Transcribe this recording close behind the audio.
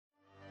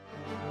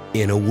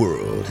In a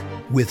world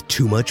with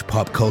too much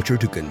pop culture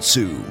to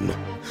consume,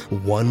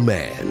 one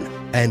man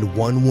and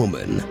one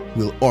woman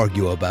will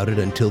argue about it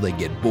until they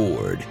get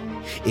bored.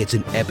 It's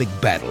an epic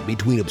battle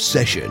between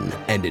obsession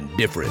and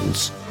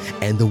indifference,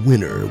 and the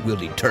winner will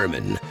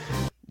determine,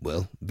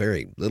 well,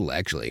 very little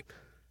actually.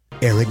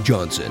 Eric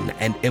Johnson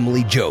and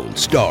Emily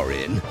Jones star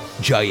in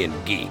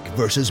Giant Geek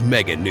vs.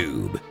 Mega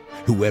Noob.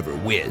 Whoever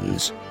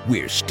wins,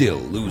 we're still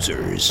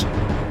losers.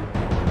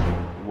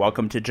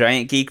 Welcome to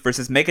Giant Geek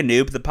vs. Mega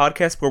Noob, the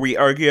podcast where we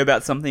argue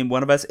about something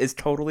one of us is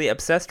totally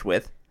obsessed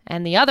with.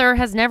 And the other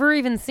has never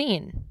even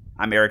seen.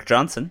 I'm Eric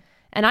Johnson.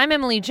 And I'm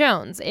Emily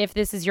Jones. If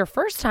this is your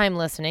first time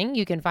listening,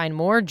 you can find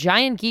more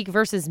Giant Geek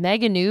vs.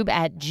 Mega Noob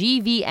at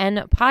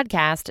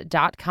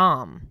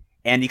gvnpodcast.com.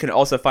 And you can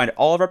also find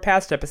all of our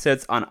past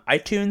episodes on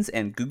iTunes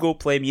and Google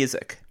Play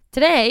Music.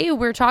 Today,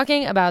 we're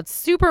talking about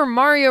Super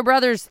Mario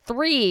Bros.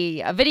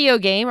 3, a video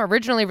game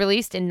originally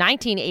released in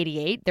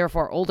 1988,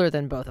 therefore older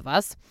than both of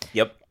us.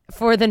 Yep.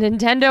 For the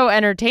Nintendo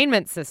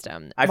Entertainment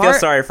System. I feel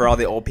sorry for all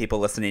the old people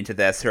listening to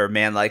this who are,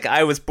 man, like,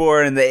 I was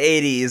born in the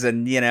 80s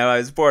and, you know, I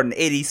was born in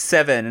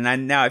 87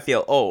 and now I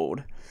feel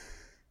old.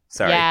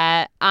 Sorry.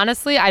 Yeah,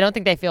 honestly, I don't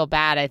think they feel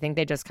bad. I think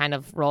they just kind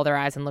of roll their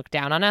eyes and look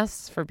down on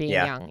us for being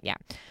young. Yeah.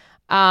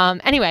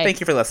 Anyway. Thank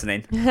you for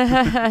listening.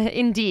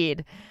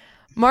 Indeed.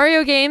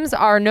 Mario games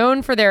are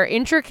known for their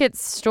intricate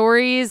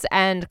stories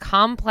and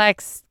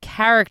complex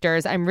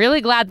characters. I'm really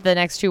glad the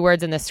next two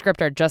words in the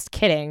script are just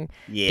kidding.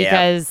 Yeah.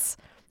 Because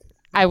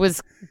I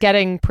was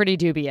getting pretty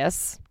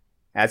dubious.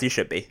 As you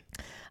should be.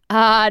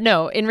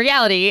 No, in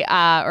reality,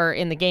 or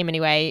in the game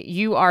anyway,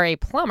 you are a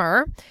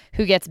plumber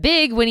who gets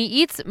big when he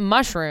eats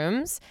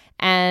mushrooms,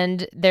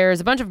 and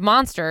there's a bunch of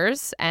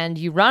monsters, and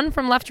you run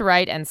from left to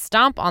right and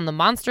stomp on the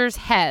monsters'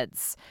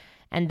 heads.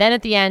 And then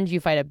at the end,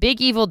 you fight a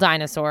big evil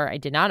dinosaur. I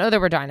did not know there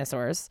were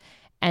dinosaurs.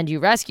 And you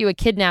rescue a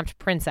kidnapped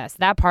princess.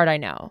 That part I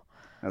know.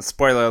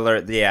 Spoiler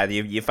alert, yeah,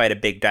 you fight a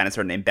big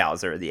dinosaur named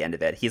Bowser at the end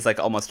of it. He's like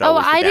almost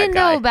always the bad guy. I didn't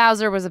know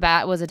Bowser was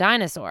a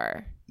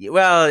dinosaur.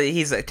 Well,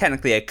 he's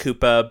technically a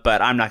Koopa,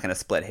 but I'm not going to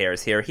split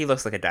hairs here. He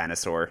looks like a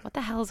dinosaur. What the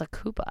hell is a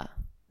Koopa?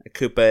 A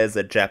Koopa is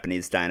a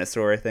Japanese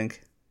dinosaur, I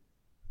think.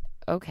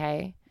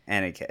 Okay.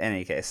 Any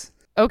case.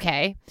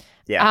 Okay.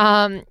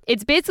 Yeah.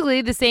 It's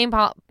basically the same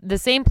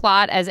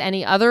plot as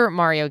any other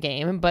Mario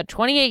game, but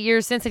 28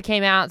 years since it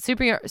came out,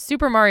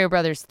 Super Mario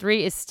Bros.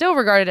 3 is still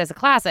regarded as a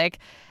classic,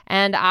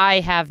 and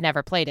I have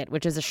never played it,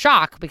 which is a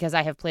shock because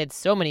I have played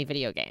so many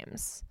video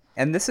games.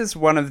 And this is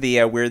one of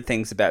the weird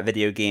things about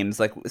video games.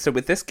 Like, so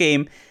with this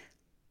game,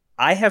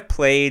 I have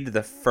played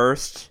the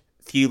first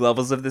few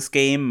levels of this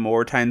game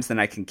more times than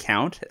I can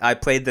count. I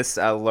played this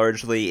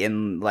largely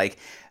in like.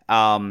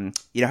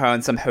 You know how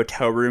in some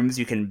hotel rooms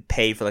you can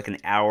pay for like an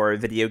hour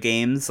of video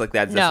games like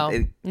that?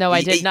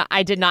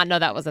 I did not know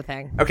that was a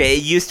thing. Okay,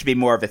 it used to be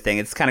more of a thing.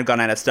 It's kind of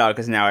gone out of style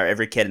because now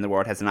every kid in the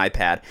world has an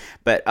iPad.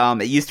 But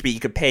it used to be you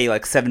could pay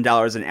like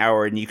 $7 an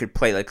hour and you could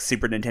play like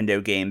Super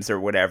Nintendo games or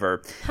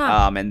whatever.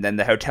 Huh. And then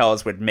the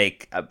hotels would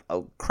make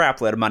a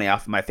crap load of money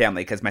off of my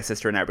family because my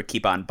sister and I would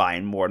keep on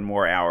buying more and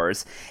more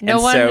hours. No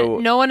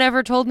one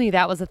ever told me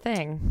that was a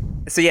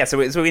thing. So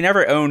we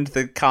never owned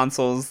the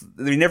consoles.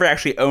 I never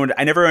actually owned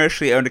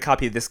a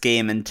copy of this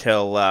game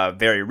until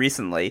very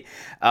recently.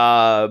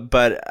 And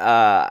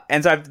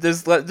so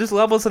there's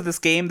levels of this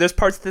game. There's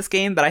parts of this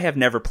game that I have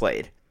never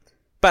played,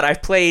 but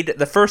I've played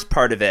the first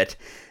part of it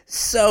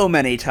so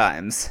many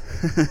times.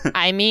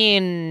 I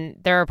mean,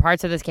 there are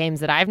parts of this game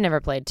that I've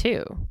never played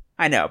too.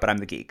 I know, but I'm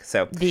the geek.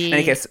 So in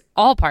any case,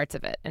 all parts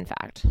of it, in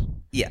fact.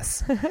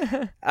 Yes.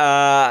 We're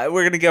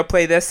gonna go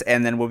play this,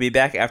 and then we'll be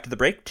back after the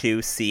break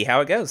to see how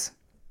it goes.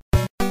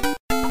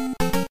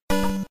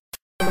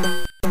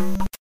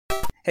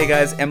 Hey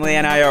guys, Emily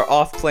and I are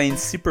off playing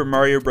Super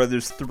Mario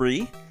Bros.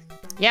 3.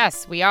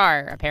 Yes, we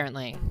are,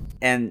 apparently.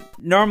 And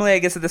normally, I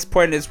guess at this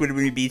point is when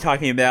we'd be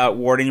talking about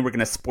warning, we're going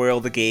to spoil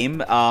the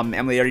game.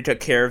 Emily already took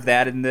care of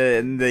that in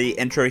the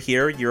intro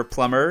here. You're a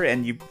plumber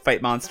and you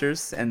fight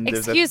monsters. And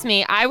excuse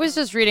me, I was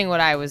just reading what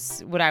I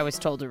was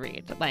told to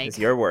read. Like, it's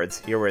your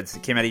words.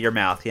 It came out of your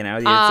mouth. You know,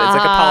 it's like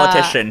a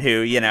politician who,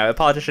 you know, a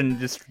politician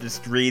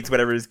just reads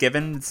whatever is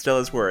given. It's still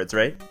his words,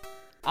 right?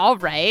 All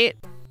right.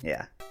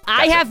 Yeah.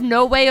 I have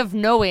no way of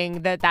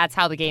knowing that that's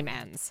how the game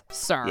ends,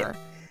 sir. Yeah.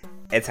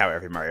 It's how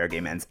every Mario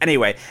game ends.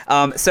 Anyway,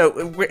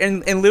 so we're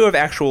in lieu of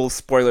actual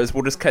spoilers,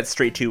 we'll just cut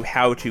straight to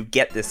how to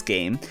get this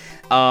game.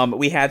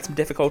 We had some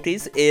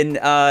difficulties in...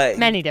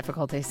 Many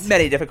difficulties.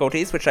 Many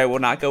difficulties, which I will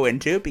not go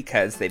into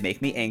because they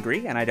make me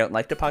angry, and I don't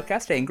like to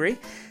podcast angry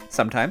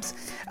sometimes.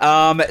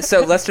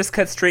 So let's just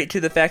cut straight to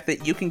the fact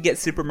that you can get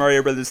Super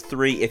Mario Bros.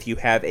 3 if you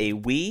have a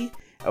Wii,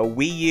 a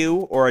Wii U,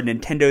 or a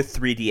Nintendo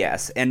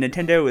 3DS. And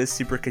Nintendo is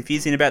super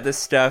confusing about this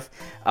stuff.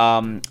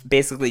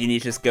 Basically, you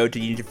need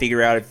to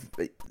figure out if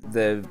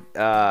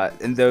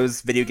and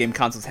those video game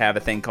consoles have a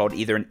thing called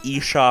either an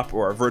eShop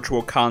or a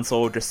virtual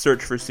console. Just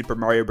search for Super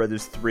Mario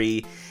Bros.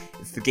 3.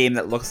 It's the game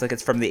that looks like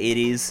it's from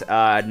the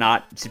 80s,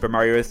 not Super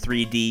Mario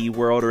 3D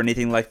World or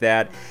anything like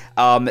that.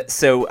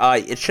 So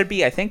it should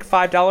be, I think,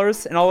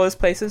 $5 in all those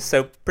places,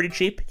 so pretty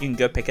cheap. You can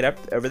go pick it up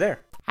over there.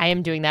 I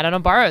am doing that on a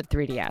borrowed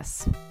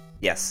 3DS.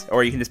 Yes,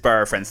 or you can just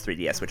borrow a friend's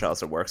 3DS, which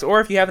also works.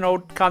 Or if you have an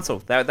old console,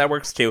 that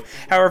works too.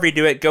 However you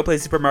do it, go play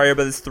Super Mario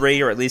Bros.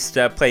 3, or at least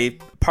play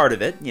part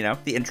of it,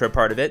 the intro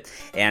part of it,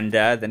 and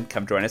then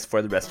come join us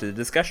for the rest of the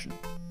discussion.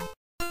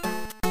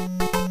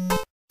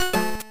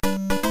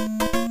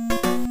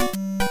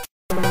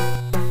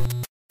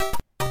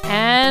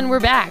 And we're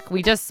back.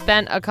 We just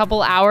spent a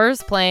couple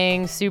hours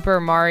playing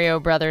Super Mario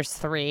Bros.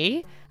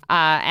 3.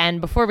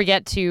 And before we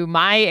get to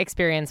my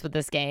experience with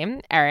this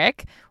game,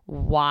 Eric,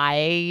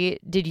 why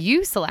did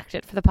you select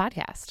it for the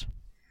podcast?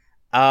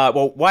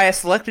 Well, why I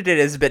selected it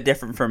is a bit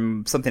different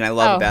from something I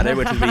love about it,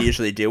 which is what we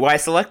usually do. Why I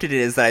selected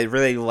it is that I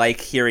really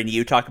like hearing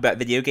you talk about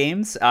video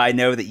games. I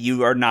know that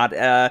you are not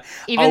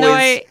even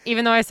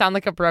though I sound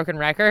like a broken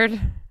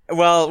record.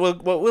 Well,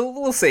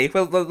 we'll see.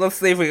 Let's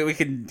see if we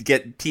can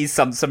tease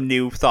some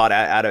new thought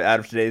out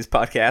of today's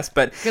podcast.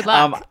 But good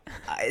luck.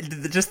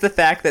 Just the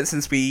fact that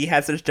since we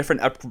had such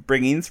different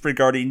upbringings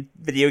regarding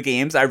video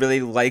games, I really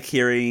like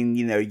hearing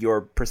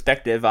your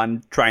perspective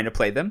on trying to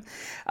play them.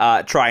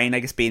 Trying,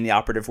 I guess, being the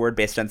operative word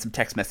based on some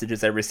text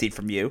messages I received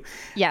from you.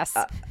 Yes.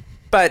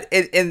 But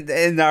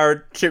in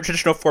our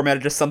traditional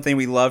format, just something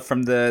we love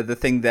from the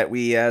thing that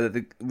we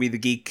the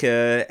Geek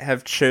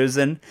have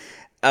chosen.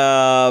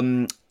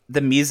 The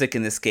music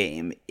in this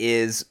game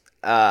is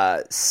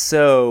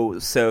so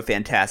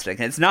fantastic.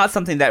 And it's not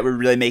something that would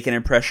really make an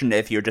impression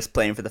if you're just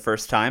playing for the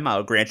first time.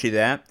 I'll grant you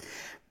that.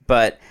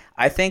 But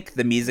I think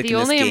the music in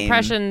this game... The only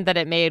impression that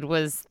it made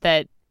was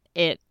that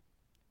it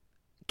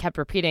kept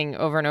repeating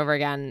over and over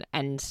again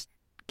and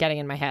getting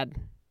in my head.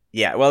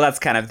 Yeah, well, that's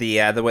kind of the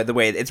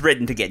way it's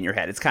written to get in your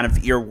head. It's kind of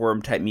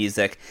earworm type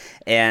music,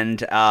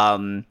 and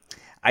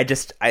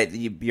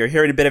you're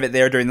hearing a bit of it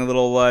there during the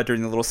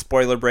little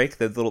spoiler break,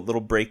 the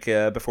little break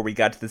before we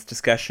got to this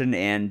discussion.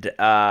 And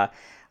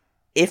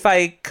if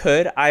I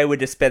could, I would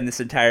just spend this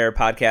entire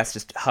podcast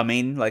just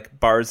humming like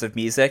bars of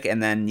music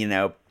and then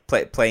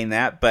playing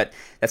that. But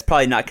that's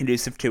probably not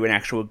conducive to an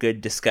actual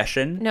good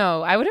discussion.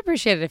 No, I would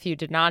appreciate it if you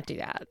did not do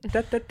that.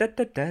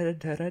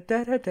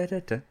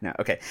 No,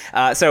 okay.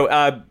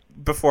 So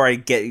before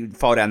I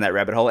fall down that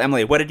rabbit hole,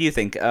 Emily, what did you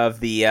think of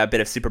the bit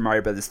of Super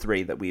Mario Bros.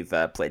 3 that we've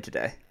played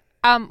today?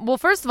 Well,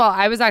 first of all,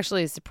 I was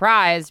actually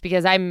surprised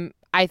because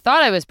I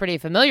thought I was pretty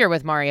familiar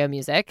with Mario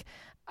music,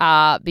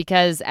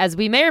 because as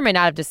we may or may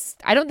not have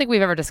I don't think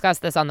we've ever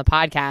discussed this on the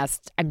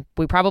podcast, and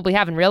we probably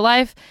have in real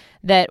life,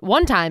 that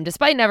one time,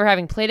 despite never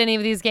having played any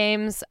of these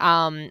games,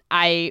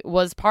 I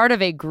was part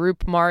of a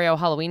group Mario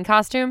Halloween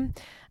costume.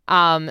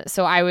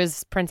 So I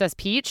was Princess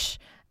Peach,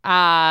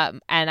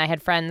 and I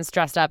had friends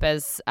dressed up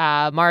as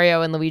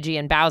Mario and Luigi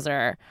and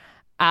Bowser,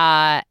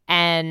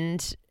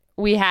 and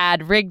we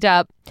had rigged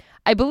up,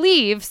 I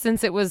believe,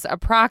 since it was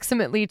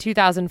approximately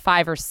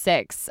 2005 or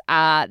 6,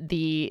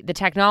 the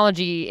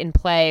technology in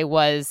play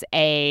was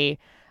a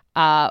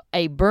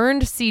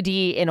burned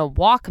CD in a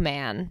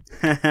Walkman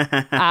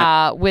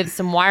with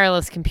some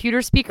wireless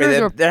computer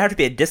speakers. There'd have to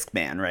be a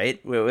Discman,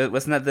 right?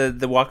 Wasn't that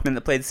the Walkman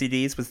that played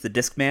CDs? Was the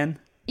Discman?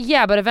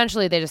 Yeah, but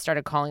eventually they just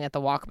started calling it the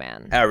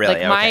Walkman. Oh, really?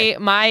 Like okay.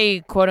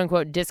 my quote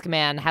unquote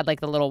Discman had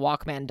like the little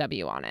Walkman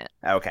W on it.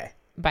 Okay.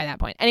 By that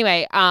point,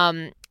 anyway.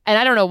 And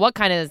I don't know what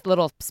kind of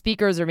little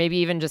speakers or maybe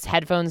even just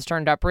headphones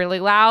turned up really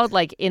loud,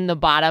 like in the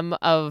bottom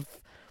of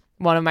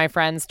one of my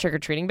friend's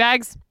trick-or-treating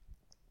bags.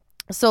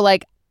 So,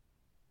 like,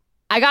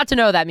 I got to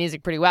know that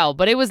music pretty well,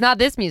 but it was not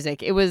this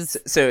music. It was...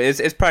 So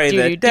it's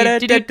probably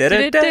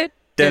the...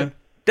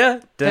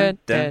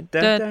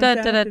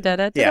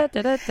 Yeah.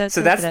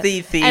 So that's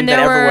the theme and that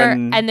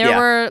everyone... And there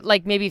were,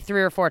 like, maybe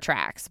 3 or 4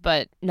 tracks,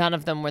 but none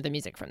of them were the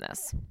music from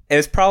this. It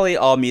was probably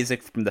all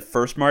music from the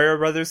first Mario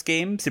Brothers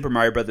game, Super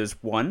Mario Brothers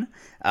 1,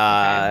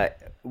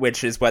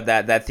 which is what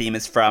that theme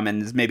is from,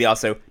 and maybe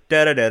also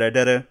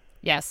da-da-da-da-da-da.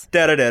 Yes.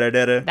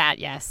 Da-da-da-da-da-da. That,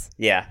 yes.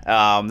 Yeah.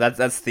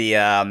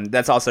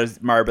 That's also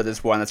Mario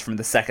Brothers 1. That's from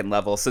the second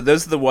level. So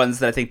those are the ones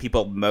that I think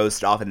people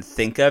most often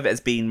think of as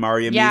being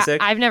Mario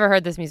music. Yeah, I've never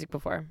heard this music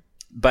before.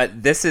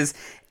 But this is,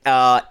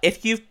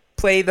 if you've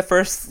played the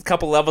first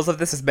couple levels of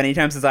this as many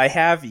times as I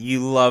have,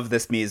 you love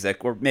this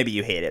music, or maybe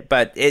you hate it,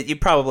 but you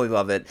probably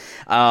love it.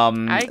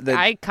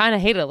 I kind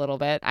of hate it a little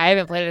bit. I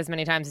haven't played it as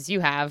many times as you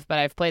have, but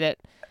I've played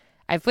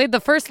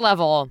the first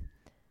level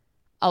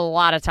a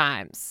lot of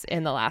times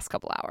in the last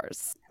couple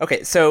hours.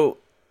 Okay, so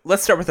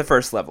let's start with the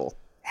first level.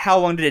 How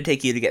long did it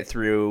take you to get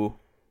through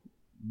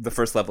the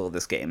first level of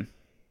this game?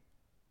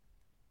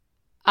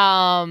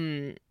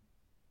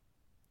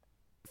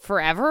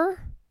 Forever.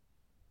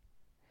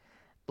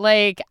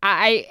 Like,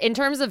 in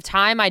terms of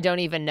time, I don't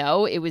even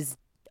know. It was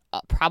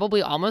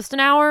probably almost an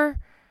hour.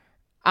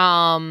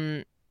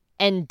 And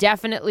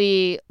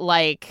definitely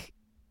like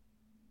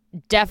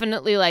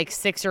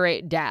 6 or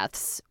 8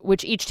 deaths,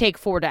 which each take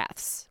 4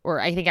 deaths,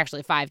 or I think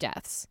actually 5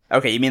 deaths.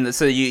 Okay, you mean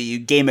so you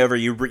game over,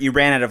 you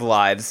ran out of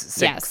lives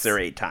 6 or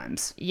 8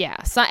 times.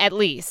 Yeah, so at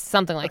least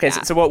something like that.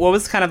 Okay, so what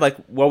was kind of like,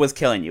 what was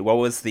killing you? What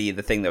was the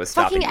thing that was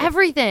stopping you? Fucking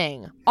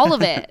everything, all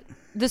of it.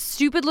 The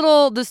stupid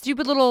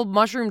little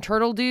mushroom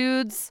turtle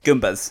dudes,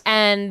 Goombas,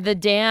 and the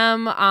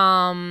damn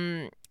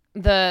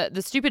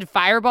the stupid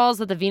fireballs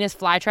that the Venus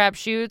flytrap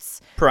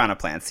shoots. Piranha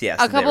plants, yes.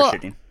 They were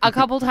shooting. A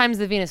couple times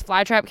the Venus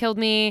flytrap killed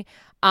me.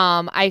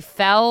 I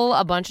fell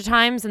a bunch of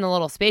times in the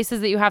little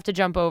spaces that you have to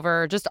jump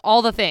over. Just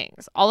all the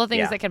things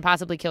that can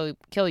possibly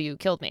kill you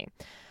killed me.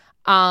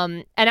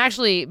 And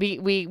actually,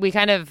 we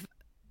kind of,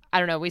 I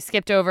don't know, we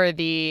skipped over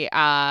the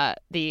well,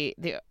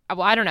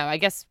 I don't know. I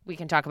guess we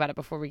can talk about it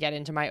before we get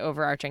into my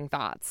overarching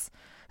thoughts.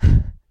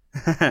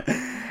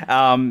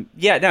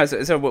 Yeah, no.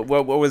 So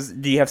what was?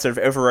 Do you have sort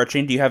of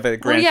overarching? Do you have a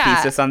grand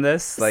thesis on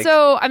this?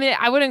 So I mean,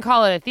 I wouldn't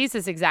call it a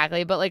thesis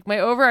exactly, but like my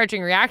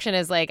overarching reaction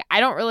is like I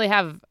don't really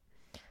have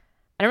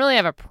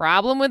a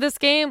problem with this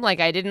game. Like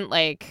I didn't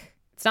like.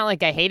 It's not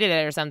like I hated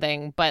it or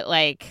something, but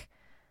like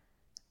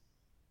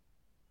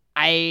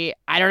I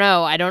don't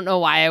know. I don't know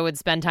why I would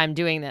spend time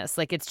doing this.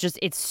 Like it's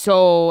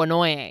so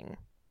annoying.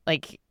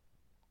 Like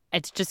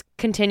it's just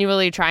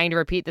continually trying to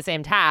repeat the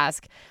same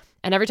task.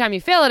 And every time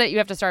you fail at it, you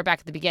have to start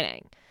back at the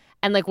beginning.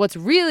 And like what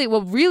really,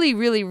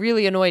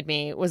 really annoyed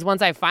me was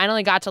once I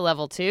finally got to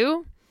level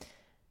 2,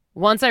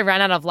 once I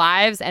ran out of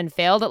lives and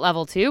failed at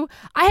level 2,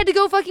 I had to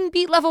go fucking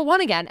beat level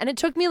 1 again. And it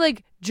took me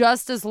like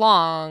just as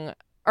long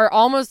or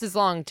almost as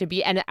long to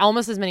beat and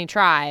almost as many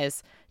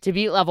tries to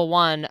beat level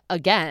 1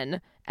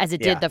 again as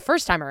it did the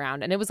first time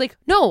around. And it was like,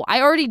 no,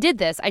 I already did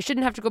this. I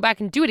shouldn't have to go back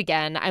and do it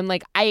again. I'm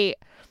like,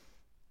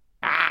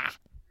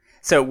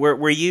 So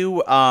were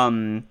you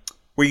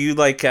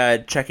like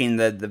checking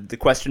the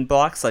question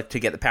blocks like to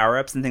get the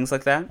power-ups and things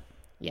like that?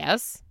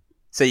 Yes.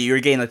 So you were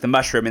getting like the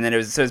mushroom and then it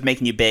was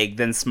making you big,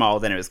 then small,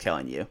 then it was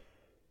killing you.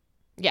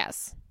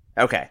 Yes.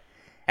 Okay.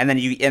 And then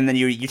you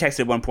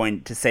texted at one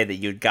point to say that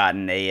you'd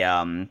gotten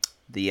a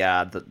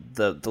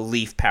the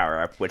leaf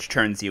power-up which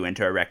turns you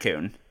into a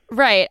raccoon.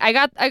 Right. I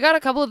got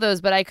a couple of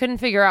those, but I couldn't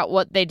figure out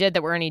what they did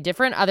that were any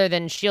different other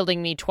than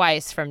shielding me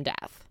twice from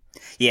death.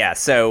 Yeah,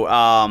 so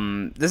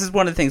this is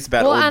one of the things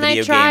about old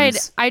video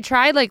games. I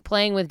tried like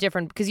playing with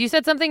different, because you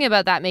said something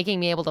about that making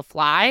me able to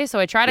fly, so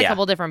I tried a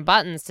couple different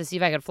buttons to see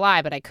if I could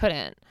fly, but I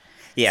couldn't.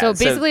 Yeah. So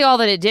basically all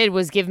that it did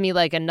was give me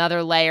like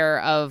another layer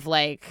of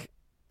like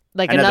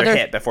another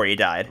hit before you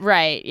died.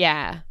 Right,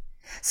 yeah.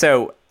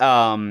 So,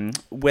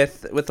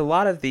 with a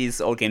lot of these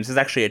old games, there's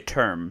actually a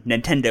term,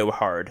 Nintendo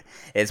hard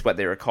is what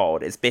they were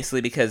called. It's basically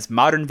because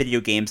modern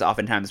video games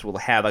oftentimes will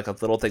have like a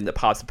little thing that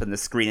pops up on the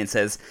screen and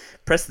says,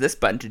 press this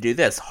button to do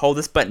this, hold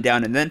this button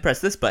down, and then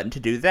press this button to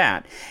do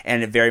that.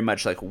 And it very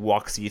much like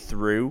walks you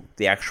through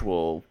the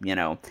actual,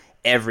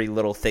 every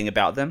little thing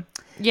about them.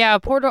 Yeah,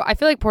 Portal, I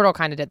feel like Portal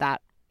kind of did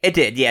that. It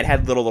did, yeah. It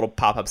had little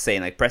pop-ups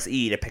saying like, press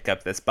E to pick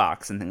up this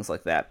box and things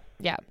like that.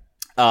 Yeah.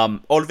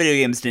 Old video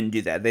games didn't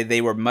do that. They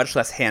were much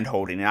less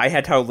hand-holding, and I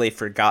had totally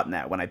forgotten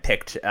that when I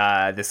picked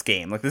this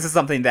game. Like, this is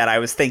something that I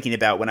was thinking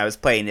about when I was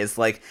playing, is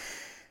like,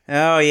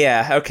 oh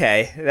yeah,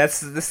 okay,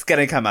 this is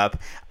gonna come up.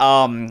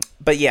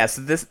 But yeah,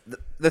 so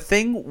the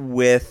thing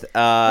with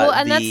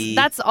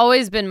that's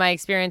always been my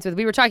experience with.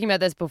 We were talking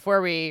about this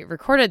before we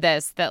recorded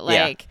this. That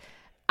like,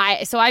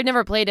 I've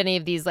never played any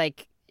of these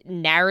like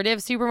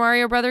narrative Super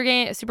Mario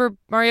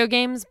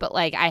games, but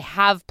like I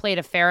have played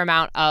a fair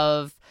amount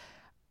of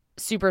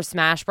Super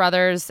Smash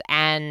Brothers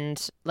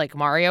and like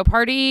Mario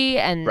Party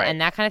and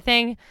that kind of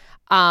thing.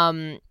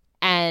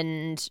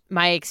 And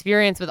my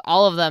experience with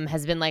all of them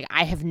has been like,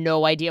 I have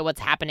no idea what's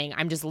happening.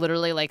 I'm just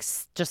literally like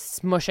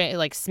just smushing,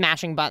 like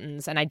smashing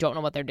buttons, and I don't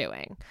know what they're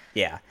doing.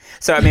 Yeah.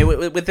 So I mean,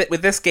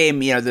 with this game,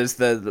 there's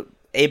the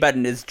A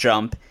button is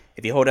jump.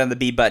 If you hold down the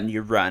B button,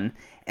 you run.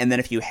 And then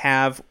if you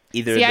have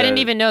either, I didn't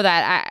even know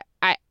that.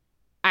 I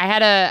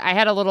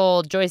had a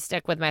little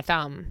joystick with my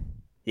thumb.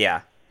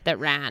 Yeah. That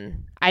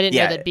ran. I didn't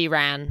know that B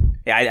ran.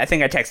 Yeah, I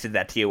think I texted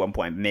that to you at one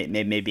point.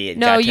 Maybe it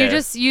No,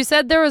 you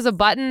said there was a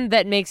button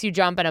that makes you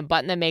jump and a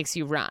button that makes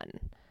you run.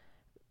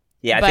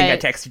 Yeah, I think I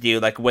texted you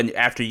like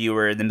after you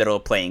were in the middle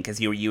of playing, because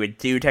you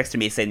texted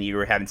me saying you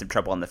were having some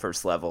trouble on the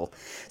first level.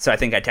 So I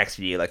think I texted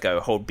you like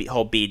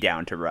hold B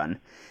down to run.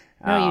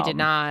 No, you did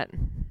not.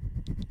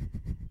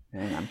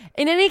 Hang on.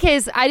 In any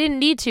case, I didn't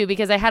need to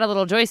because I had a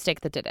little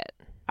joystick that did it.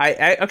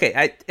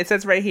 It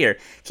says right here,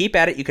 keep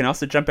at it. You can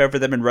also jump over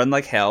them and run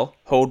like hell.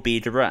 Hold B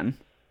to run.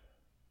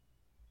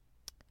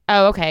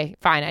 Oh, okay.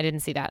 Fine. I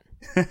didn't see that.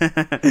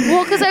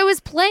 Well, because I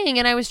was playing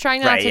and I was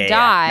trying not to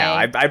die.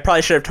 Yeah. No, I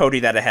probably should have told you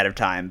that ahead of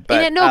time.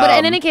 But but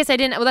in any case, I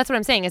didn't. Well, that's what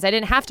I'm saying is I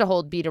didn't have to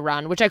hold B to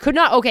run, which I could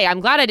not. Okay,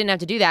 I'm glad I didn't have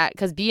to do that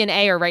because B and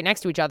A are right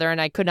next to each other,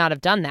 and I could not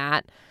have done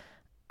that.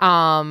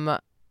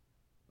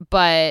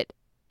 But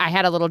I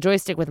had a little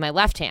joystick with my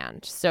left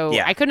hand, so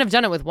I couldn't have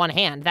done it with one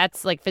hand.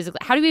 That's like physically.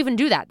 How do you even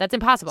do that? That's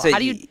impossible. So how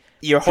do you?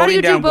 You're how holding do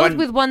you down do both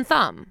with one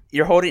thumb?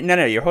 You're holding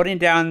You're holding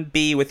down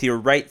B with your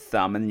right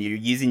thumb, and you're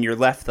using your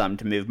left thumb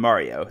to move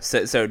Mario.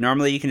 So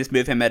normally you can just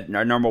move him at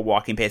a normal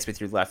walking pace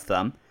with your left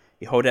thumb.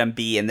 You hold down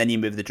B, and then you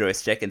move the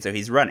joystick, and so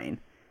he's running.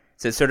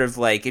 So it's sort of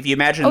like if you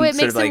imagine. Oh, it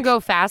makes him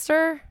go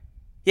faster.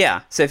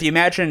 Yeah. So if you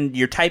imagine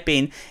you're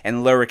typing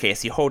in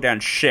lowercase, you hold down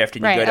Shift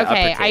and you go to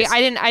uppercase.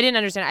 I didn't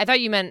understand. I thought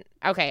you meant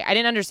I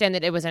didn't understand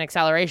that it was an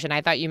acceleration.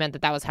 I thought you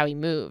meant that was how he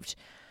moved.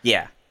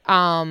 Yeah.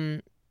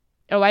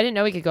 Oh, I didn't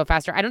know we could go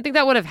faster. I don't think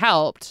that would have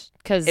helped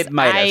because It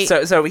might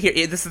have. So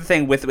here, this is the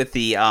thing with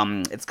the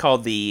it's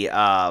called the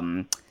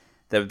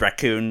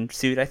raccoon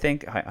suit, I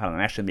think. Hold on,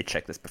 actually, let me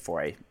check this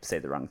before I say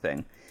the wrong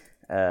thing.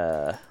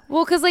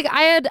 Well, because like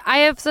I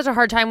have such a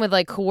hard time with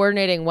like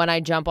coordinating when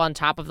I jump on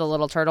top of the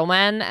little turtle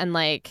men and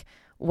like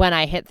when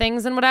I hit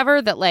things and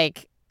whatever, that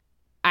like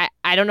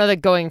I don't know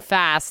that going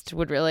fast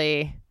would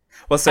really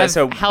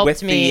helped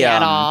with me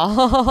at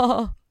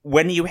all.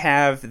 When you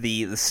have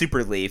the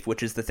super leaf,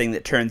 which is the thing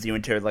that turns you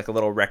into like a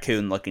little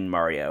raccoon looking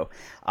Mario,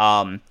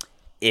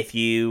 if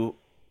you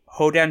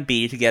hold down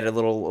B to get a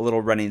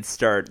little running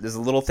start, there's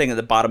a little thing at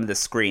the bottom of the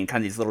screen,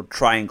 kind of these little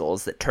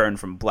triangles that turn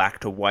from black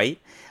to white.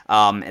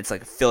 It's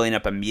like filling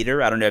up a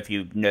meter. I don't know if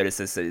you noticed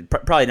this.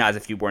 Probably not, as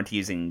if you weren't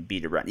using B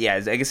to run. Yeah,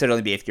 I guess it'd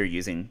only be if you're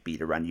using B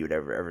to run you would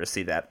ever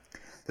see that.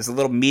 There's a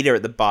little meter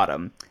at the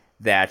bottom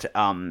that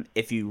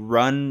if you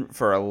run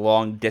for a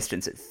long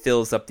distance, it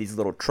fills up these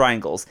little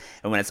triangles.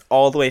 And when it's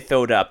all the way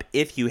filled up,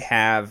 if you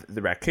have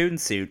the raccoon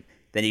suit,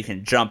 then you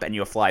can jump and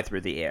you'll fly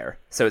through the air.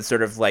 So it's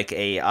sort of like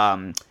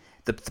a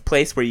the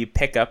place where you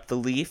pick up the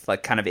leaf,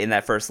 like kind of in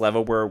that first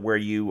level where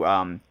you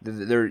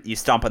you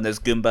stomp on those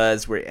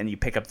Goombas and you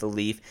pick up the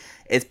leaf.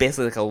 It's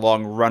basically like a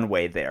long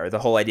runway there. The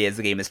whole idea is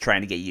the game is trying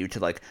to get you to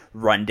like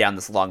run down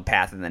this long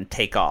path and then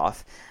take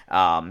off.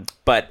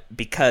 But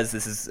because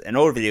this is an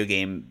old video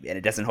game and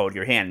it doesn't hold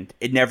your hand,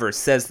 it never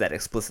says that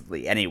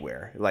explicitly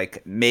anywhere.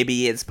 Like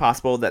maybe it's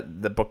possible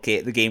that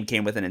the game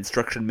came with an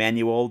instruction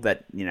manual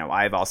that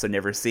I've also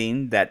never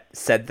seen that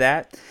said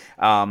that.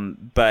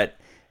 But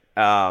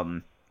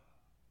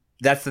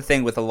that's the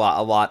thing with a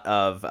lot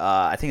of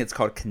I think it's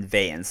called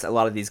conveyance. A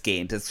lot of these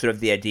games, it's sort of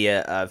the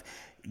idea of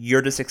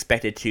you're just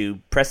expected to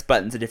press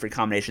buttons in different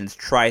combinations,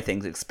 try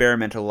things,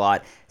 experiment a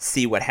lot,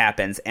 see what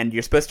happens, and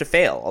you're supposed to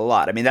fail a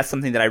lot. I mean, that's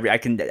something that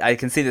I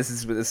can see this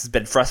has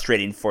been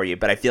frustrating for you,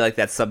 but I feel like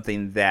that's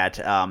something that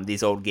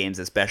these old games,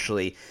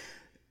 especially,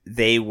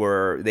 they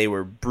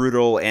were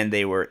brutal and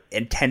they were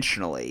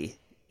intentionally,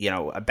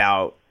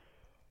 about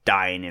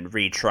dying and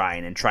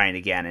retrying and trying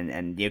again,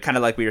 and kind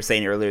of like we were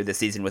saying earlier this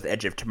season with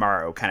Edge of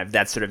Tomorrow, kind of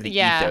that's sort of the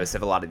ethos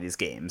of a lot of these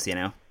games,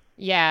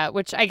 Yeah,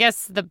 which I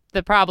guess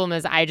the problem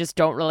is I just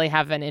don't really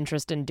have an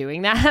interest in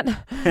doing that.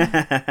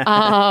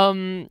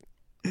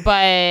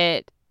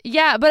 But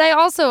I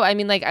also, I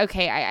mean, like,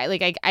 okay,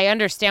 I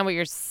understand what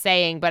you're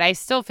saying, but I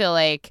still feel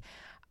like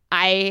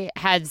I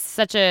had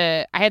such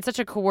a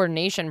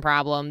coordination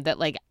problem that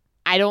like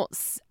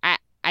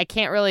I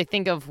can't really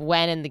think of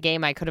when in the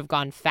game I could have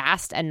gone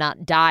fast and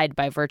not died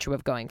by virtue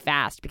of going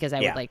fast because I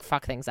would like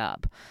fuck things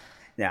up.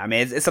 Yeah, I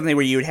mean, it's something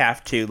where you would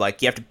have to,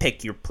 like, you have to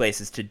pick your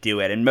places to do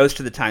it. And most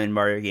of the time in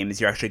Mario games,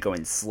 you're actually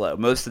going slow.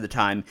 Most of the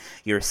time,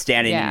 you're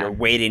standing, you're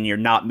waiting, you're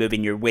not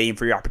moving, you're waiting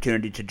for your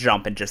opportunity to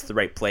jump in just the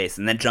right place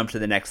and then jump to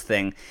the next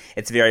thing.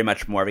 It's very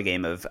much more of a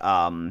game of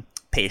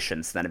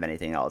patience than of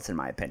anything else, in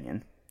my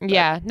opinion. But...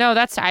 Yeah, no,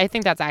 I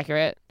think that's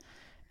accurate.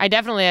 I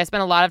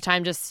spent a lot of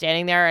time just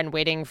standing there and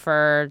waiting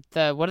for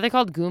what are they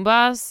called?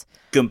 Goombas?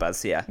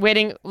 Goombas, yeah.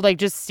 Waiting, like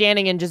just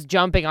standing and just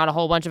jumping on a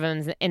whole bunch of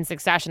them in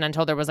succession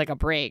until there was like a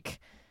break.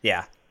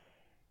 Yeah.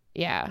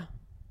 Yeah.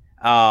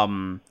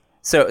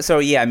 So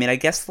yeah, I mean, I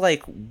guess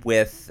like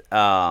with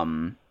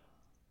and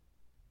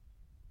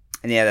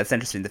yeah, that's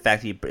interesting. The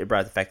fact that you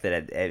brought the fact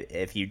that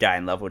if you die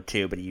in level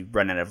 2, but you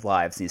run out of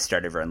lives and you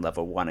start over in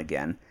level 1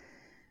 again.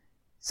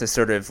 So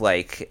sort of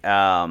like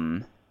yeah,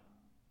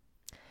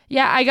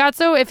 I got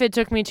so if it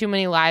took me too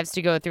many lives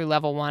to go through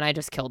level 1, I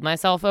just killed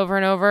myself over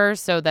and over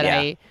so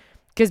that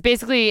because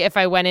basically if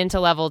I went into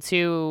level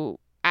 2,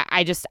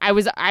 I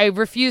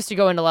refused to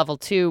go into level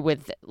 2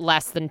 with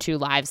less than 2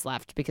 lives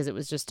left because it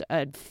was just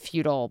a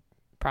futile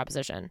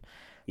proposition.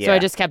 Yeah. So I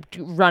just kept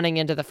running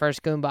into the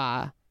first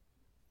Goomba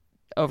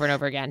over and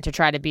over again to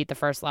try to beat the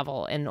first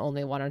level in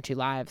only 1 or 2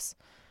 lives.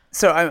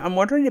 So I'm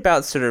wondering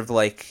about sort of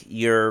like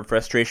your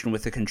frustration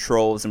with the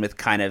controls and with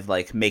kind of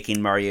like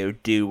making Mario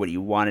do what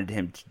you wanted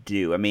him to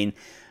do. I mean,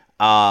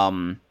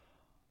 like,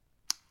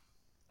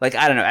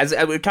 I don't know, as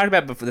we've talked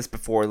about this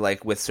before,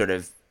 like with sort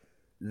of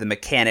the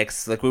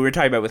mechanics, like we were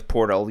talking about with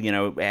Portal,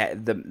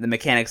 the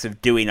mechanics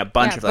of doing a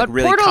bunch of like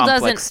really Portal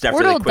complex stuff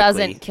really quickly. Portal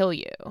doesn't kill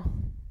you.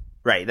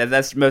 Right,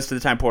 that's most of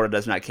the time Portal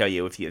does not kill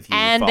you if you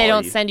and they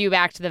don't send you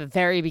back to the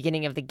very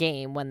beginning of the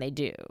game when they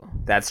do.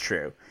 That's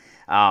true.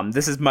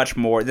 This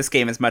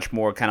game is much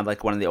more kind of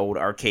like one of the old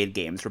arcade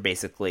games where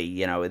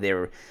basically,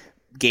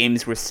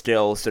 games were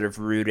still sort of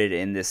rooted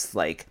in this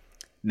like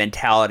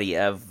mentality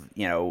of,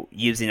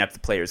 using up the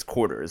player's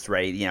quarters,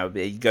 right? You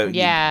go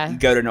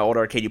to an old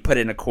arcade, you put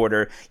in a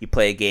quarter, you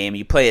play a game,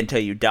 you play it until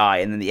you die,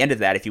 and then the end of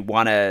that, if you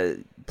want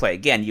to play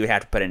again, you would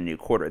have to put in a new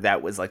quarter.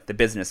 That was like the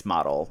business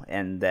model,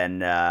 and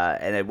then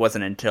and it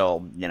wasn't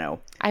until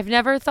I've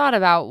never thought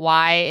about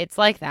why it's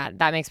like that.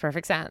 That makes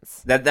perfect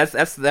sense.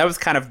 That was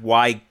kind of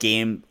why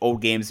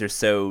old games are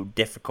so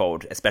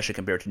difficult, especially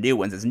compared to new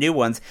ones. As new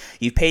ones,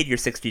 you've paid your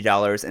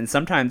 $60, and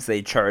sometimes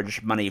they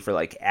charge money for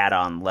like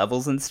add-on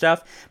levels and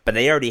stuff, but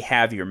they already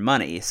have your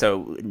money.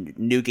 So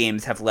new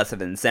games have less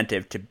of an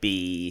incentive to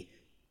be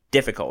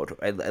difficult,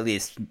 at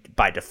least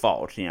by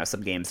default. You know,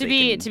 some games to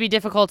be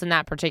difficult in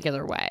that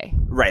particular way.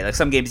 Right, like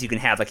some games you can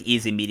have like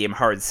easy, medium,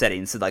 hard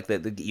settings, so like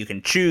you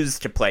can choose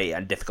to play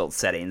on difficult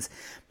settings,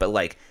 but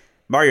like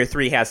Mario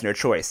 3 has no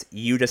choice.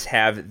 You just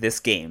have this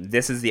game.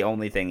 This is the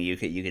only thing you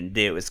can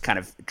do, is kind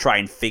of try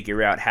and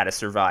figure out how to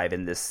survive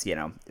in this, you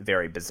know,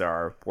 very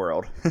bizarre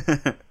world.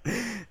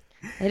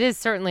 It is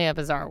certainly a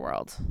bizarre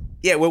world.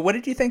 Yeah, well, what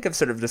did you think of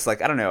sort of just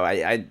like, I don't know,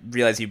 I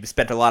realize you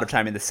spent a lot of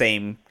time in the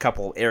same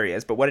couple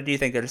areas, but what did you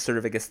think of sort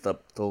of, I guess, the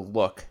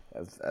look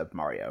of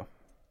Mario?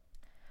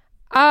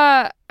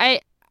 I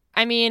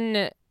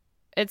mean,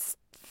 it's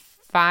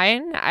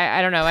fine.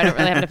 I don't know. I don't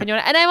really have an opinion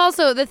on it. And I'm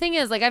also, the thing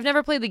is, like, I've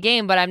never played the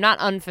game, but I'm not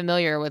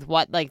unfamiliar with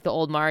what, like, the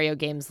old Mario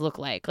games look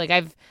like. Like,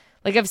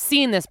 I've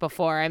seen this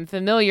before. I'm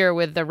familiar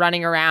with the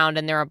running around,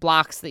 and there are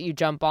blocks that you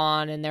jump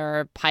on, and there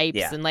are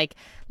pipes, and like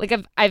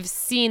I've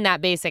seen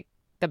that basic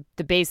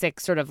the basic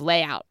sort of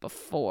layout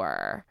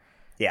before.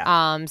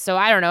 Yeah. So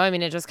I don't know. I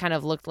mean, it just kind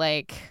of looked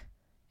like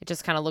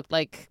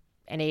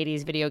an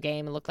 80s video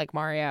game. It looked like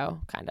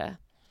Mario, kind of.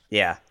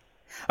 Yeah.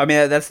 I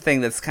mean, that's the thing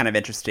that's kind of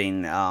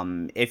interesting.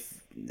 If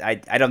I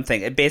don't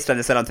think, based on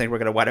this, I don't think we're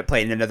going to wind up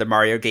playing another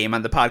Mario game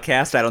on the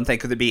podcast. I don't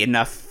think there'd be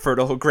enough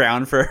fertile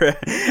ground for.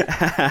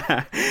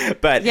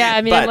 But yeah,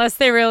 I mean, unless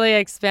they really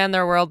expand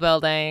their world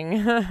building.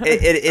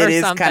 It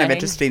is something. Kind of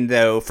interesting,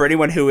 though, for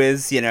anyone who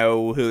is, you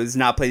know, who's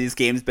not played these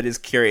games but is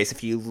curious.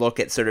 If you look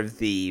at sort of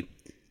the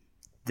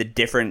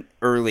different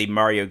early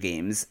Mario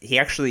games, he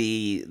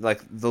actually,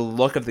 like, the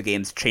look of the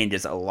games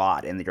changes a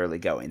lot in the early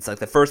goings. Like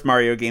the first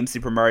Mario game,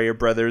 Super Mario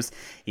Brothers,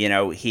 you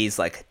know, he's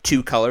like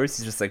two colors.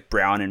 He's just like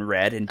brown and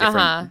red in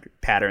different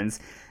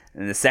patterns.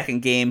 In the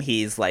second game,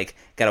 he's like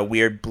got a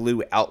weird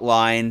blue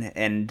outline,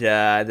 and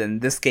then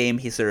this game,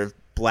 he's sort of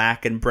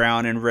black and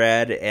brown and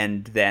red,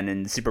 and then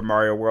in Super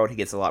Mario World, he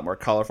gets a lot more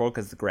colorful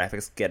because the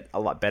graphics get a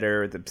lot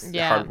better. The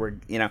hardware,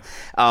 you know.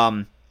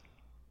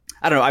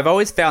 I don't know. I've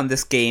always found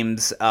this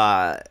game's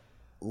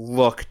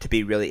look to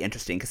be really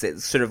interesting because it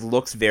sort of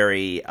looks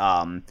very,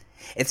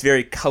 it's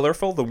very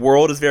colorful. The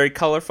world is very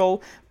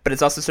colorful, but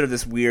it's also sort of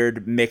this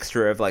weird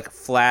mixture of like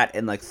flat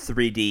and like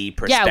 3D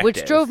perspective. Yeah,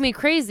 which drove me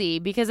crazy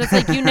because it's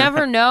like you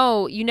never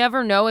know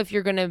if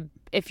you're going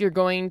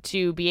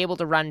to be able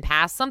to run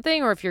past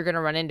something or if you're going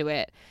to run into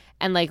it.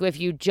 And like if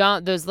you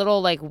jump those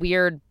little like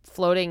weird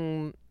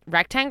floating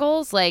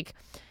rectangles, like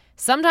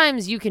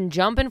sometimes you can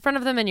jump in front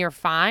of them and you're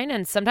fine,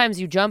 and sometimes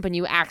you jump and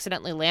you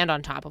accidentally land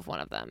on top of one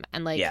of them.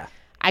 And like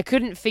I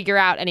couldn't figure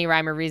out any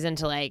rhyme or reason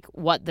to like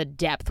what the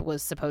depth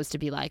was supposed to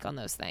be like on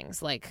those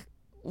things. Like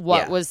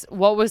what was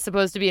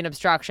supposed to be an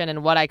obstruction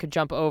and what I could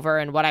jump over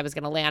and what I was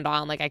going to land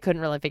on. Like I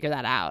couldn't really figure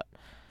that out.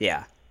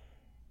 Yeah.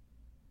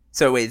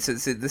 So wait, so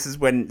this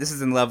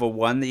is in level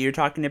 1 that you're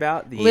talking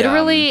about?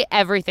 Literally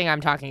everything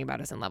I'm talking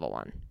about is in level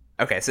 1.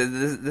 Okay, so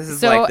this is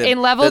so like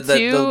in level 2,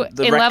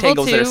 the in rectangles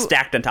level 2, that are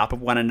stacked on top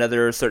of one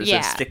another, sort of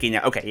sticking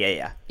out.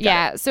 Okay,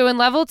 yeah. So in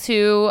level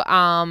 2,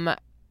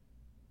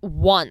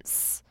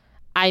 once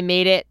I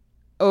made it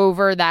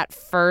over that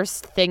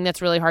first thing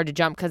that's really hard to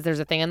jump because there's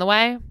a thing in the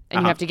way,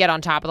 and you have to get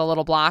on top of the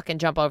little block and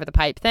jump over the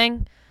pipe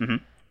thing.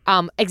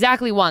 Mm-hmm.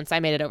 Exactly once I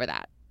made it over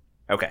that.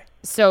 Okay.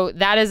 So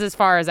that is as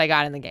far as I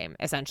got in the game.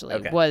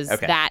 Essentially, was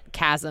that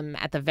chasm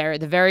at the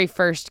very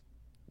first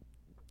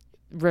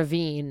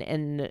ravine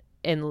in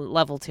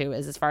level 2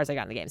 is as far as I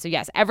got in the game. So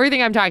yes,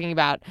 everything I'm talking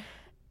about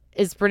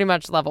is pretty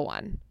much level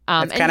 1.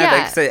 It's kind of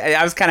like, so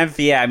I was kind of,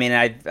 I mean,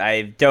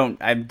 I don't,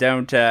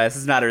 this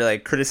is not a really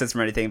criticism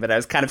or anything, but I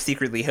was kind of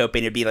secretly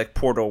hoping it'd be like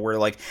Portal, where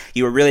like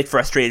you were really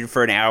frustrated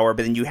for an hour,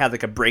 but then you had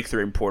like a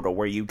breakthrough in Portal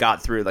where you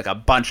got through like a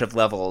bunch of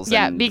levels.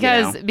 Yeah, and,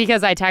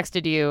 because I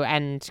texted you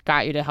and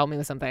got you to help me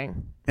with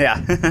something.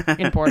 Yeah.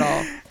 In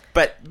Portal.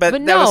 But that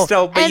no, was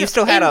still, but you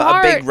still had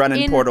a big run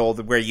in Portal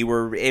where you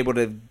were able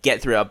to get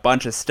through a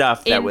bunch of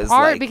stuff that was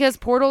part like, because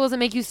Portal doesn't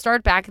make you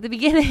start back at the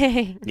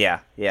beginning.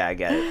 Yeah, I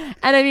get it.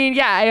 And I mean,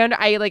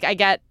 I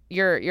get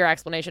your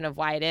explanation of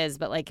why it is,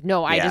 but like,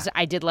 no,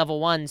 I did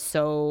level 1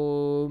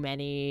 so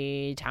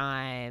many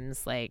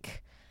times,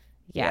 like,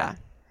 yeah.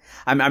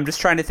 I'm just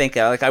trying to think.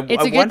 Like, I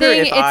it's a good wonder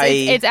thing.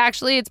 if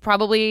it's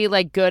probably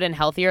like good and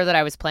healthier that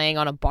I was playing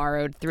on a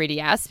borrowed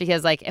 3DS,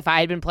 because like if I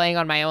had been playing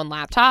on my own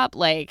laptop,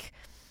 like.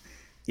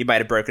 You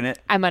might have broken it.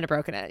 I might have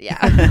broken it, yeah.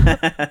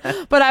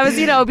 But I was,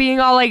 being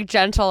all like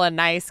gentle and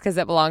nice because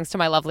it belongs to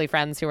my lovely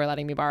friends who were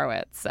letting me borrow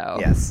it. So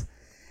yes,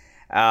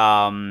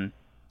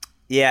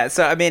 yeah.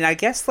 So I mean, I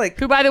guess like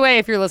who, by the way,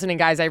 if you're listening,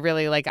 guys, I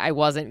really like. I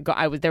wasn't.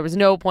 There was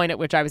no point at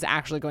which I was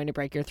actually going to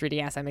break your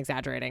 3DS. I'm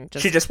exaggerating.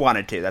 She just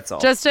wanted to. That's all.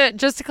 Just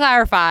to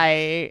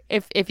clarify,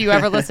 if you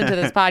ever listen to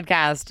this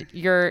podcast,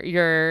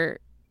 your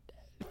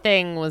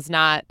thing was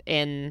not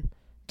in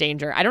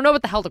danger. I don't know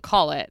what the hell to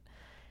call it.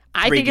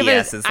 I think of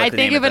it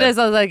as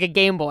like a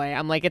Game Boy.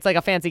 I'm like, it's like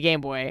a fancy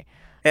Game Boy.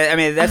 I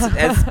mean,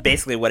 that's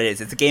basically what it is.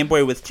 It's a Game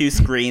Boy with 2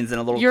 screens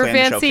and a little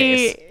clamshell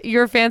case.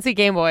 Your fancy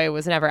Game Boy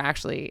was never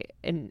actually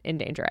in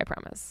danger, I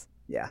promise.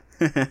 Yeah.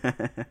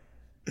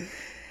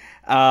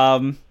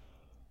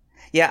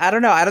 Yeah, I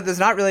don't know. There's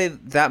not really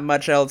that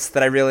much else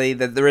that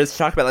there is to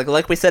talk about.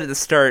 Like we said at the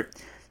start,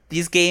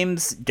 these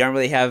games don't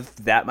really have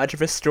that much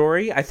of a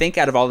story. I think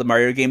out of all the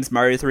Mario games,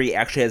 Mario 3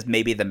 actually has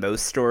maybe the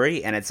most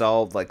story, and it's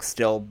all like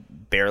still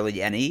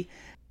barely any.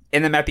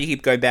 In the map you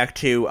keep going back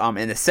to,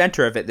 in the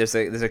center of it, there's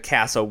a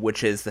castle,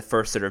 which is the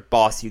first sort of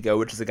boss you go,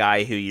 which is a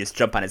guy who you just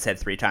jump on his head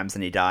 3 times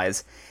and he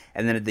dies.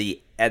 And then at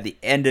the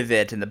end of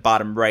it, in the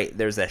bottom right,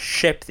 there's a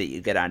ship that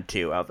you get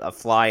onto, a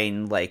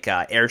flying like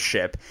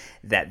airship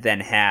that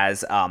then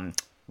has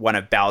one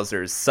of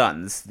Bowser's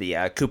sons, the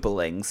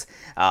Koopalings.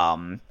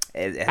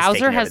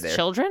 Bowser has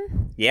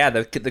children? Yeah,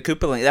 the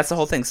Koopaling. That's the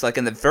whole thing. So like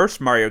in the first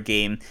Mario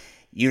game,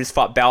 you just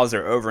fought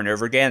Bowser over and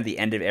over again at the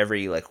end of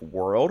every like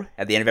world.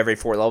 At the end of every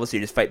 4 levels, you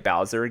just fight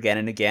Bowser again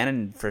and again,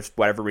 and for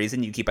whatever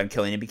reason, you keep on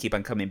killing him, you keep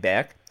on coming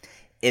back.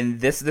 In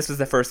this was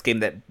the first game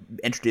that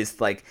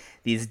introduced like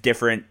these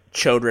different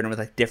children with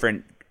like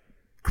different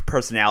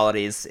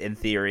personalities in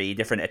theory,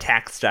 different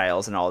attack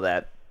styles and all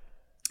that.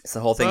 So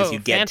the whole thing is you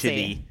get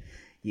fancy.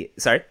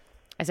 Sorry?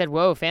 I said,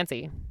 whoa,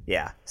 fancy.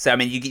 Yeah. So, I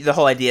mean, the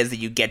whole idea is that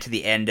you get to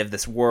the end of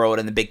this world,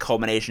 and the big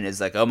culmination is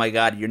like, oh my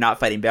god, you're not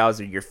fighting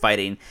Bowser, you're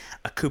fighting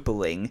a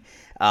Koopaling.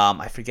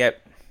 I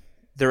forget.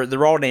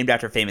 They're all named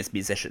after famous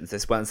musicians.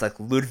 This one's like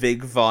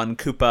Ludwig von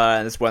Koopa,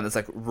 and this one that's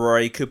like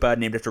Roy Koopa,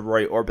 named after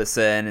Roy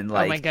Orbison, and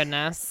like, oh my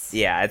goodness.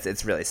 Yeah,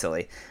 it's really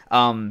silly.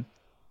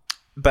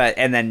 But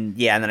and then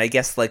I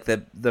guess like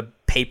the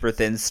paper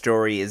thin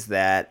story is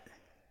that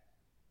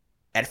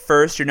at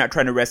first you're not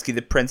trying to rescue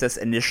the princess.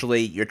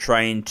 Initially, you're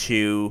trying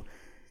to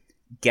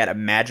get a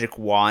magic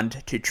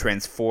wand to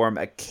transform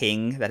a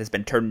king that has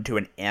been turned into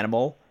an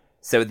animal.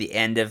 So at the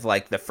end of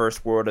like the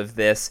first world of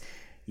this,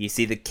 you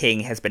see the king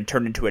has been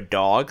turned into a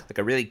dog, like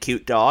a really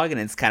cute dog, and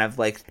it's kind of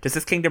like, does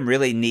this kingdom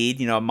really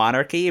need, a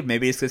monarchy?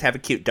 Maybe it's just have a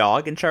cute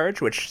dog in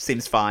charge, which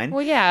seems fine.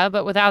 Well, yeah,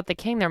 but without the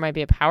king, there might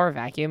be a power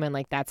vacuum, and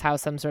like that's how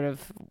some sort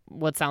of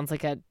what sounds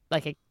like a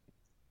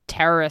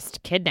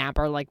terrorist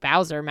kidnapper like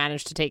Bowser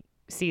managed to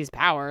seize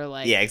power.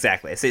 Like, yeah,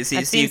 exactly. So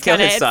you kill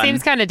his son. It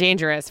seems kind of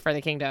dangerous for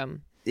the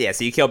kingdom. Yeah,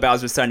 so you kill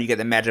Bowser's son, you get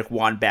the magic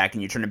wand back,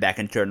 and you turn him back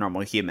into a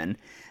normal human.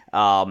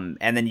 And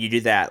then you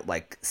do that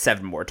like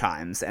 7 more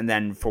times, and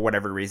then for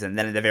whatever reason,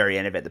 then at the very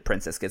end of it, the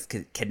princess gets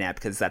kidnapped,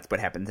 because that's what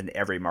happens in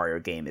every Mario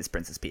game: is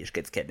Princess Peach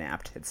gets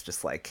kidnapped. It's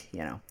just like,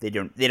 they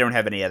don't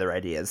have any other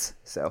ideas.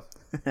 So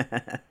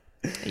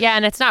yeah,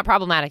 and it's not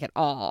problematic at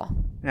all.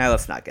 Now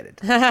let's not get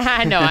into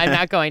it. No, I'm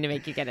not going to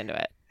make you get into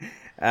it.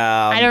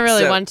 I don't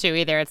really want to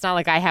either. It's not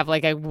like I have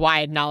like a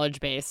wide knowledge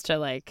base to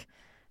like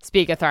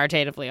speak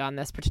authoritatively on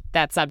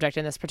that subject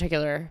in this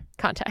particular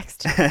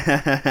context.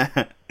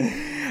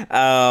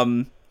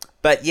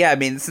 But yeah, I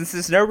mean, since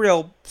there's no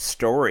real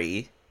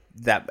story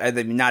not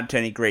to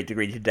any great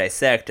degree to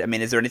dissect, I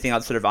mean, is there anything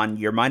else sort of on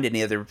your mind?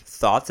 Any other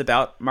thoughts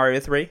about Mario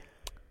 3?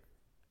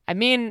 I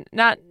mean,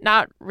 not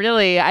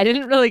really. I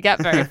didn't really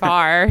get very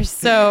far,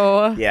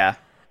 so yeah.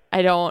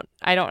 I don't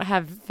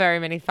have very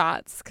many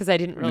thoughts because I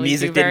didn't really. The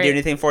music didn't do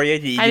anything for you.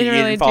 You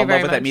didn't fall in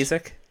love with that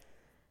music.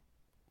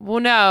 Well,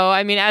 no.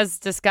 I mean, as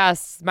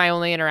discussed, my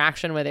only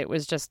interaction with it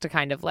was just to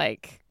kind of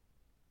like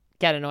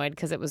get annoyed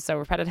because it was so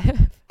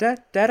repetitive. Da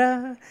da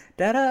da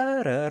da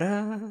da da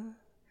da.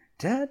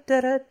 Da,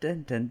 da, da, da,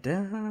 da,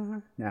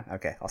 da. No,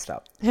 okay, I'll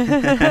stop.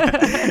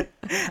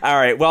 All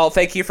right. Well,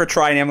 thank you for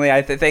trying, Emily.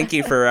 Thank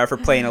you for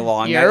playing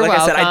along. You're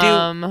welcome. I said,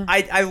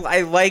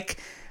 I like.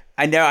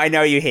 I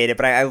know you hate it,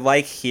 but I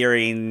like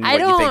hearing what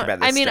you think about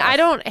this. I mean, stuff. I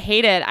don't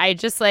hate it. I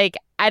just like,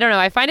 I don't know.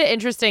 I find it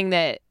interesting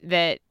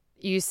that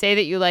you say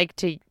that you like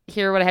to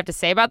hear what I have to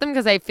say about them,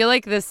 because I feel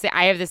like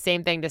I have the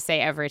same thing to say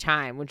every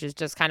time, which is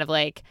just kind of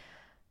like,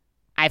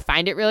 I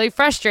find it really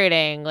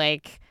frustrating.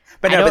 Like,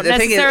 but the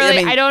thing is,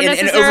 I mean,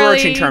 in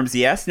overarching terms,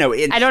 yes. No,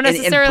 I don't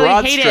necessarily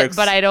in hate strokes, it,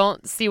 but I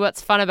don't see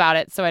what's fun about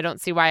it, so I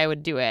don't see why I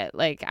would do it.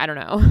 Like, I don't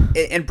know.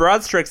 In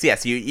broad strokes,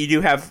 yes, you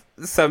do have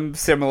some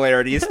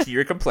similarities to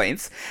your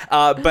complaints.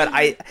 But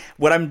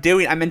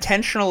I'm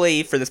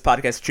intentionally for this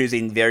podcast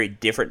choosing very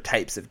different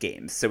types of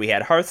games. So we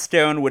had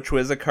Hearthstone, which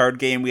was a card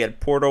game. We had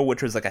Portal,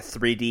 which was like a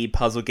 3D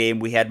puzzle game.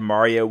 We had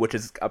Mario, which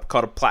is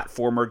called a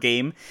platformer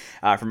game,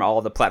 from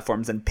all the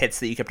platforms and pits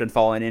that you kept on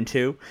falling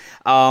into.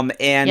 And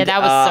yeah,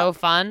 that was so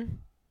fun.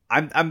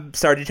 I'm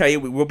sorry to tell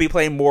you, we will be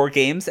playing more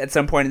games at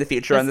some point in the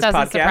future on this podcast.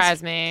 Doesn't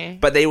surprise me.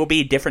 But they will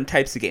be different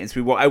types of games.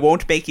 I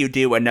won't make you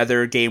do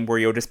another game where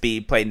you'll just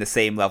be playing the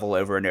same level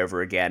over and over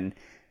again.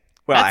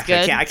 Well, That's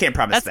actually, good. I can't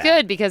promise that. That's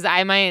good, because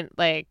I might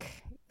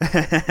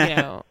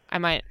I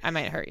might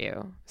hurt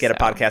you. Get a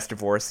podcast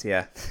divorce,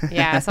 yeah.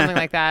 Yeah, something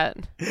like that.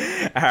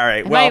 All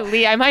right.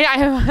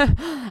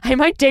 I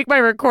might take my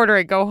recorder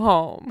and go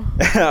home.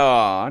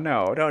 Oh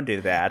no! Don't do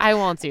that. I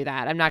won't do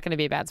that. I'm not going to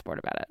be a bad sport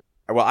about it.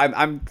 Well,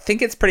 I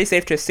think it's pretty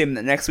safe to assume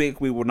that next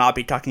week we will not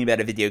be talking about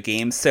a video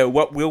game. So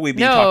what will we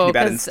be talking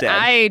about instead?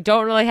 I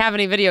don't really have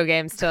any video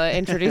games to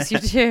introduce you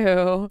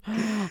to.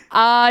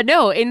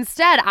 No,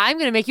 instead, I'm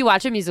going to make you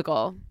watch a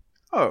musical.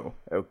 Oh,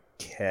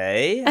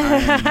 okay.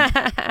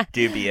 I'm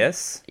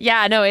dubious.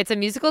 Yeah, no, it's a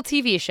musical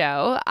TV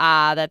show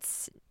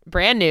that's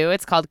brand new.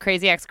 It's called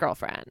Crazy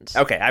Ex-Girlfriend.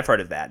 Okay, I've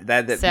heard of that.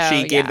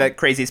 She gave that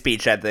crazy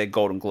speech at the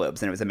Golden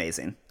Globes, and it was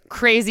amazing.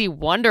 crazy,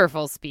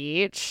 wonderful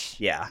speech.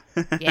 Yeah.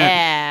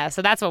 Yeah,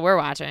 so that's what we're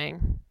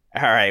watching.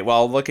 All right.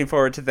 Well, looking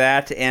forward to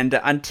that. And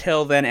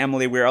until then,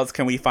 Emily, where else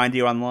can we find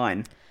you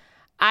online?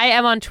 I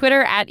am on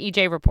Twitter at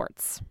EJ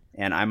Reports.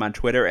 And I'm on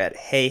Twitter at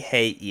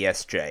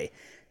HeyHeyESJ.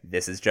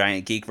 This is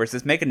Giant Geek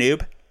versus Mega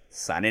Noob,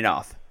 signing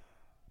off.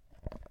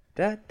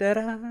 Da da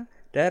da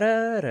da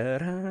da da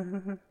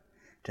da.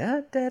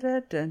 Da, da, da,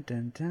 dun,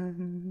 dun,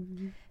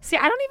 dun. See,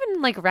 I don't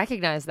even like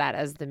recognize that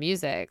as the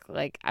music.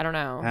 Like, I don't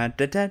know.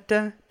 Da, da,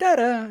 da, da,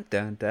 da,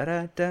 da,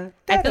 da, da,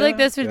 I feel like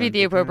this would be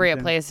the appropriate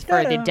place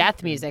for the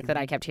death music that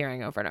I kept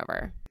hearing over and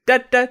over. Da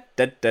da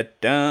da da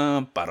da.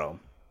 Bottom.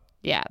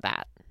 Yeah,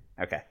 that.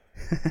 Okay.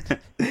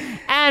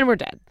 And we're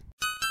dead.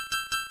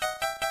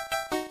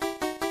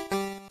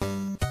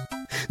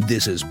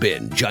 This has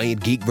been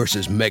Giant Geek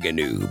versus Mega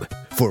Noob.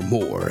 For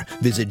more,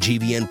 visit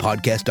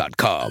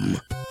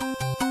gvnpodcast.com.